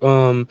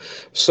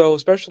 So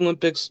Special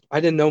Olympics, I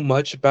didn't know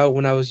much about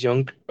when I was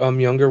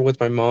younger with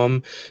my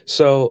mom.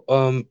 So,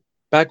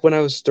 back when I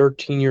was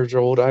 13 years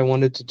old, I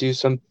wanted to do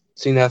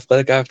something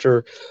athletic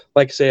after,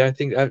 like say, I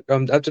think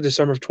after the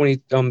summer of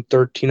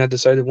 2013, I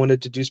decided I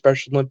wanted to do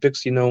Special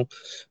Olympics. You know,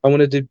 I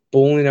wanted to do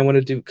bowling, I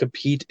wanted to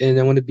compete, and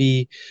I wanted to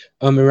be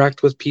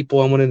interact with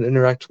people. I wanted to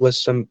interact with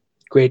some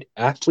great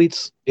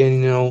athletes.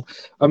 And,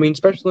 I mean,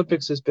 Special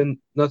Olympics has been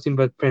nothing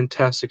but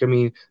fantastic. I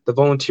mean, the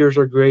volunteers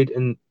are great,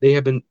 and they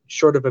have been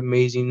short of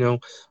amazing.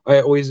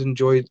 I always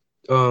enjoyed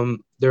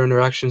their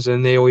interactions,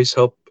 and they always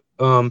help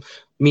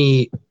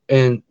me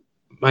and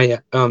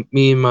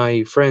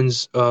my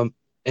friends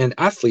and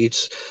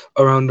athletes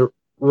around the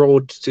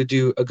world to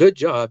do a good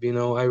job.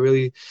 I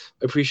really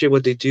appreciate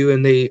what they do,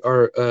 and they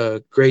are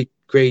a great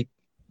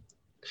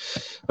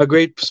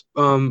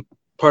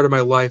part of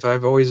my life.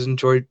 I've always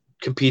enjoyed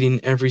competing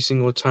every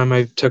single time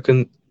I've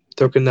taken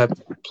that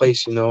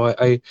place.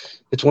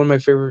 It's one of my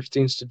favorite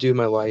things to do in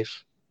my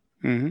life.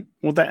 Mm-hmm.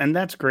 Well,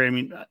 that's great. I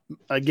mean,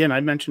 again, I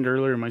mentioned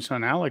earlier my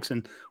son Alex,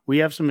 and we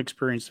have some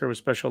experience there with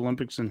Special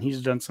Olympics, and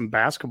he's done some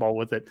basketball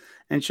with it,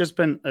 and it's just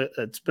been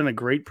a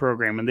great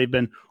program, and they've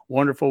been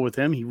wonderful with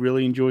him. He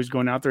really enjoys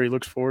going out there. He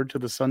looks forward to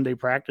the Sunday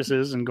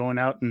practices and going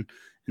out and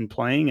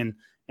playing,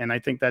 and I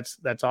think that's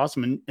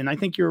awesome, and I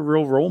think you're a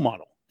real role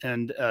model,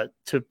 and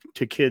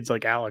to kids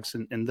like Alex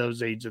and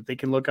those age that they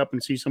can look up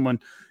and see someone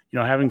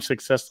having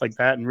success like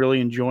that and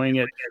really enjoying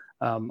it.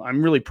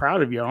 I'm really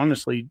proud of you,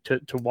 honestly,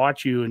 to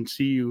watch you and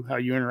see you, how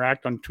you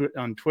interact on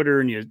Twitter,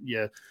 and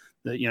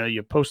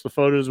you post the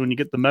photos when you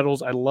get the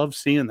medals. I love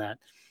seeing that.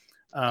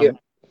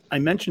 I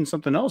mentioned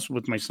something else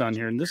with my son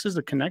here, and this is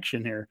a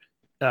connection here.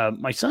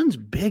 My son's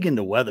big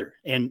into weather,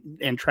 and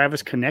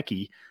Travis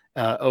Konecki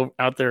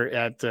out there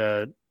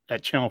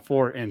at Channel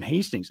 4 in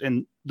Hastings,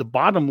 and the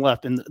bottom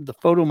left, and the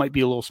photo might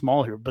be a little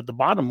small here, but the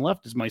bottom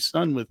left is my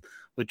son with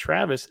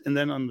Travis, and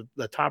then on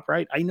the top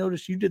right, I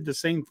noticed you did the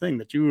same thing,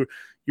 that you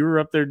were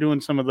up there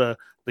doing some of the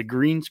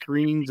green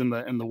screens and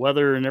the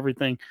weather and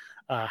everything.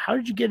 How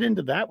did you get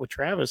into that with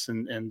Travis,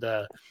 and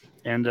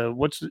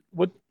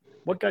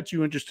what got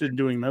you interested in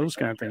doing those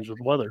kind of things with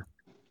weather?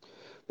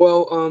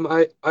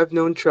 Well, I've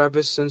known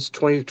Travis since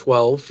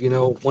 2012.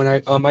 When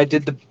I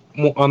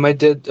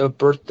did a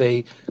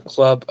birthday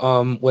club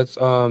with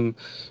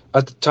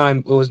at the time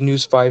it was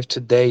News 5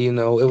 Today.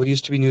 It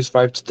used to be News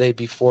 5 Today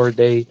before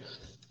they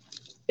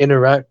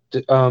interact.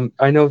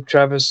 I know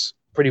Travis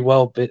pretty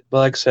well, but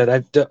like I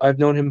said, I've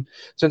known him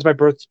since my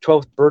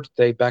 12th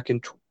birthday back in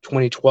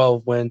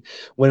 2012 when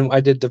I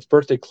did the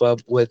birthday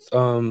club with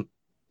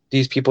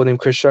these people named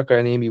Chris Shucker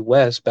and Amy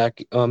West back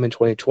in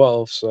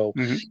 2012. So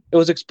It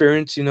was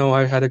experience.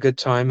 I had a good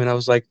time, and I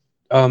was like,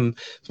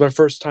 it's my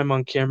first time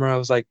on camera. I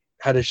was like,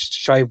 had a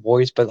shy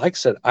voice, but like I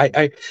said,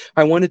 I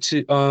wanted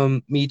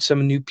to meet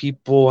some new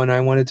people, and I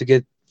wanted to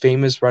get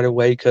famous right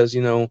away because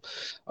it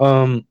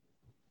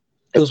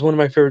was one of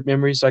my favorite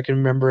memories I can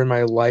remember in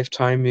my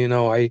lifetime.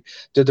 I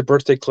did the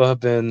birthday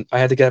club, and I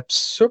had to get up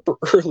super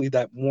early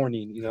that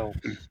morning.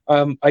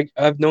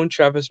 I've known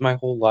Travis my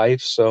whole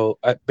life, so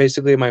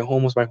basically my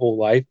home was my whole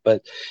life.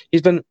 But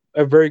he's been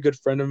a very good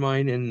friend of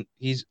mine, and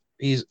he's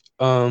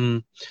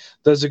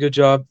does a good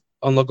job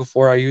on Local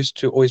 4. I used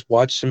to always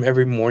watch him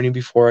every morning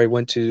before I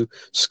went to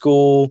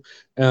school,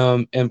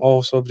 and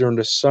also during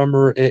the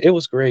summer. It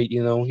was great.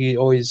 He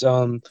always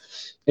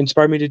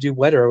inspired me to do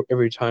weather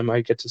every time I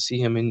get to see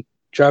him. And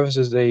Travis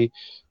is a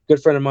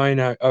good friend of mine.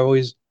 I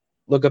always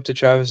look up to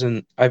Travis,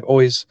 and I've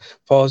always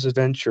followed his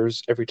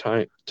adventures every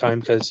time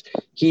because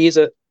he's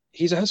a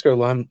Husker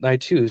alumni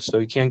too, so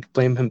you can't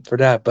blame him for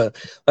that. But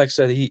like I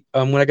said,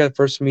 when I got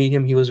first to meet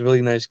him, he was a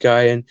really nice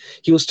guy, and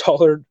he was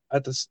taller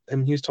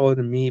he was taller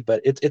than me,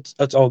 but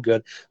it's all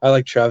good. I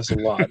like Travis a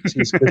lot.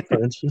 He's a good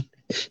friend.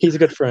 He's a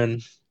good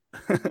friend.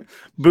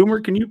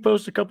 Boomer, can you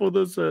post a couple of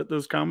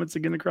those comments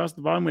again across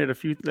the bottom? We had a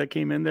few that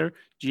came in there.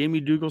 Jamie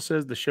Dougal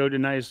says the show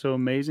tonight is so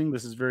amazing.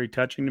 This is very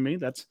touching to me.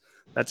 That's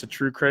a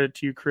true credit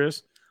to you,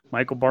 Chris.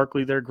 Michael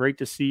Barkley there. Great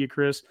to see you,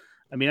 Chris.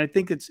 I mean, I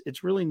think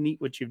it's really neat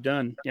what you've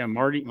done. Yeah,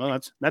 Marty. Well,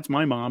 that's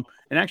my mom.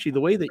 And actually,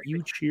 the way that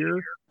you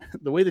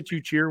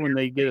cheer when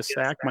they get a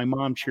sack, my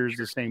mom cheers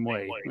the same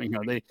way.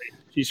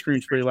 She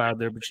screams pretty loud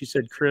there. But she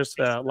said, Chris,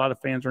 a lot of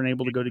fans aren't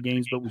able to go to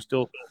games, but we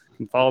still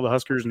can follow the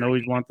Huskers and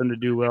always want them to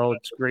do well.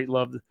 It's great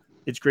love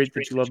it's great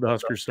that you love the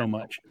Huskers so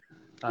much.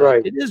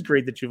 Right. It is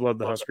great that you've loved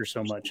the Huskers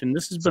so much. And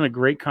this has been a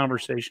great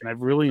conversation.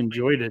 I've really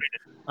enjoyed it.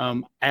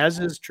 As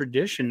is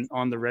tradition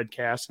on the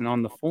Redcast and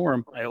on the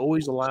forum, I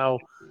always allow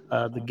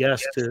the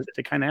guests to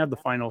kind of have the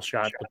final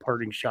shot, the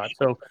parting shot.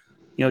 So,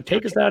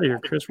 take us out of here,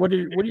 Chris. What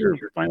are your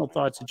final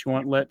thoughts that you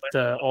want to let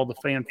all the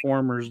fan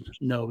forumers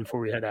know before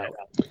we head out?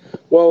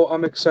 Well,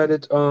 I'm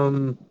excited.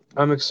 I'm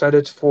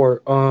excited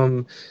for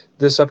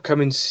this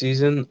upcoming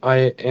season.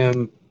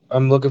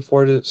 I'm looking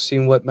forward to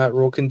seeing what Matt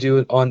Rhule can do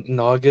in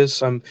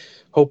August. I'm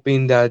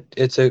hoping that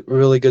it's a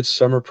really good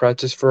summer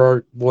practice for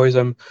our boys.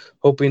 I'm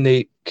hoping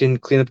they can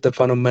clean up the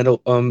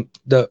fundamental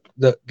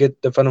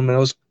get the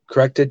fundamentals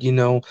corrected.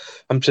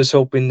 I'm just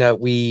hoping that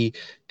we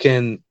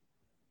can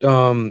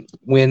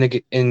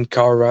win in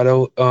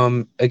Colorado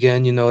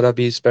again. That'd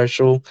be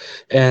special.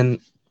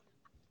 And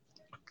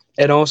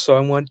also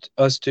I want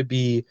us to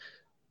be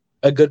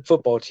a good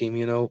football team,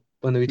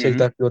 when we take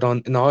that field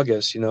on in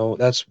August.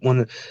 That's one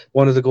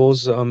of the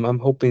goals I'm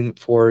hoping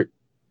for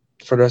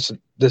the rest of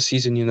the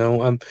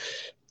season.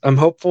 I'm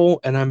hopeful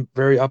and I'm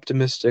very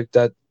optimistic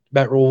that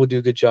Matt Rhule will do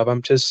a good job.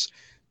 I'm just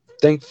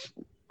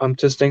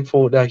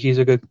thankful that he's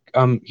a good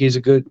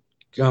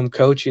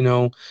coach.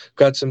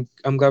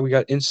 I'm glad we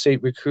got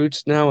in-state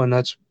recruits now, and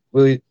that's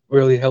really,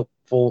 really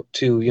helpful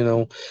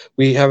too.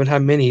 We haven't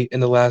had many in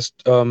the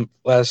last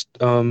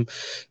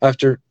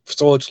after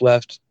Solich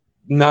left.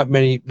 Not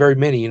very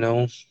many.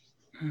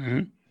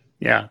 Mm-hmm.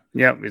 Yeah.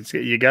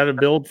 You got to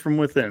build from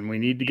within. We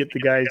need to get the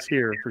guys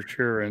here for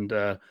sure. And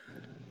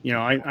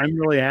I'm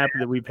really happy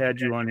that we've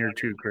had you on here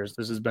too, Chris.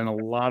 This has been a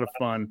lot of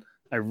fun.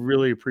 I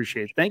really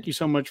appreciate it. Thank you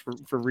so much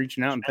for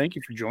reaching out, and thank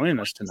you for joining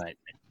us tonight.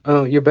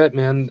 Oh, you bet,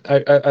 man.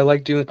 I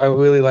like doing. I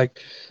really like.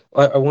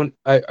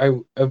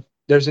 If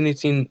there's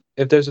anything,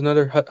 if there's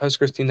another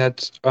Huskers team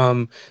that's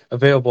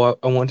available,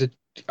 I want to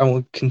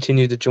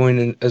continue to join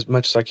in as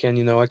much as I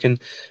can. I can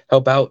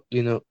help out.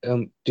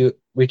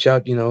 Reach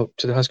out. To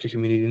the Husker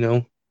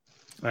community.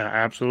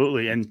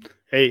 Absolutely. And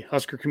hey,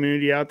 Husker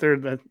community out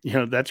there,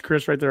 that's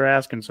Chris right there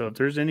asking. So if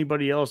there's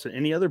anybody else,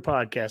 any other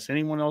podcasts,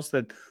 anyone else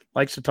that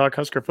likes to talk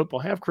Husker football,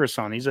 have Chris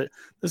on. This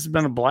has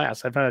been a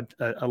blast. I've had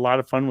a lot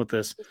of fun with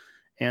this.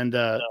 And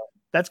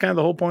that's kind of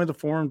the whole point of the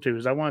forum too,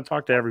 is I want to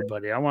talk to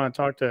everybody. I want to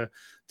talk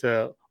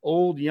to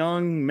old,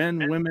 young,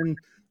 men, women.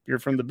 You're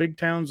from the big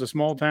towns, the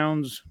small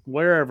towns,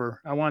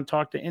 wherever. I want to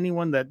talk to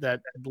anyone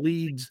that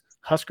bleeds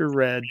Husker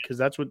red, because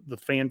that's what the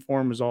fan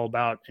forum is all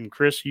about. And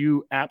Chris,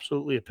 you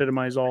absolutely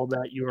epitomize all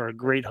that. You are a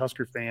great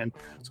Husker fan.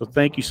 So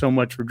thank you so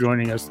much for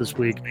joining us this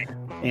week.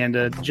 And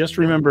just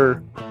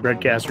remember,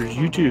 Redcasters,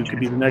 you too could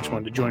be the next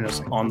one to join us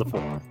on the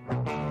forum.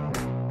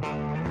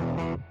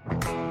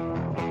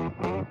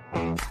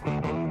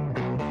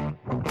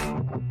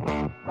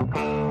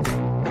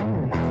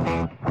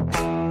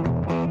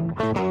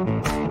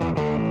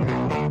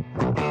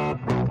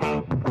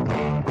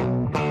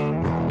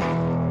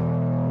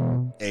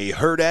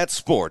 Hurrdat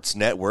Sports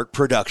Network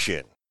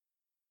production.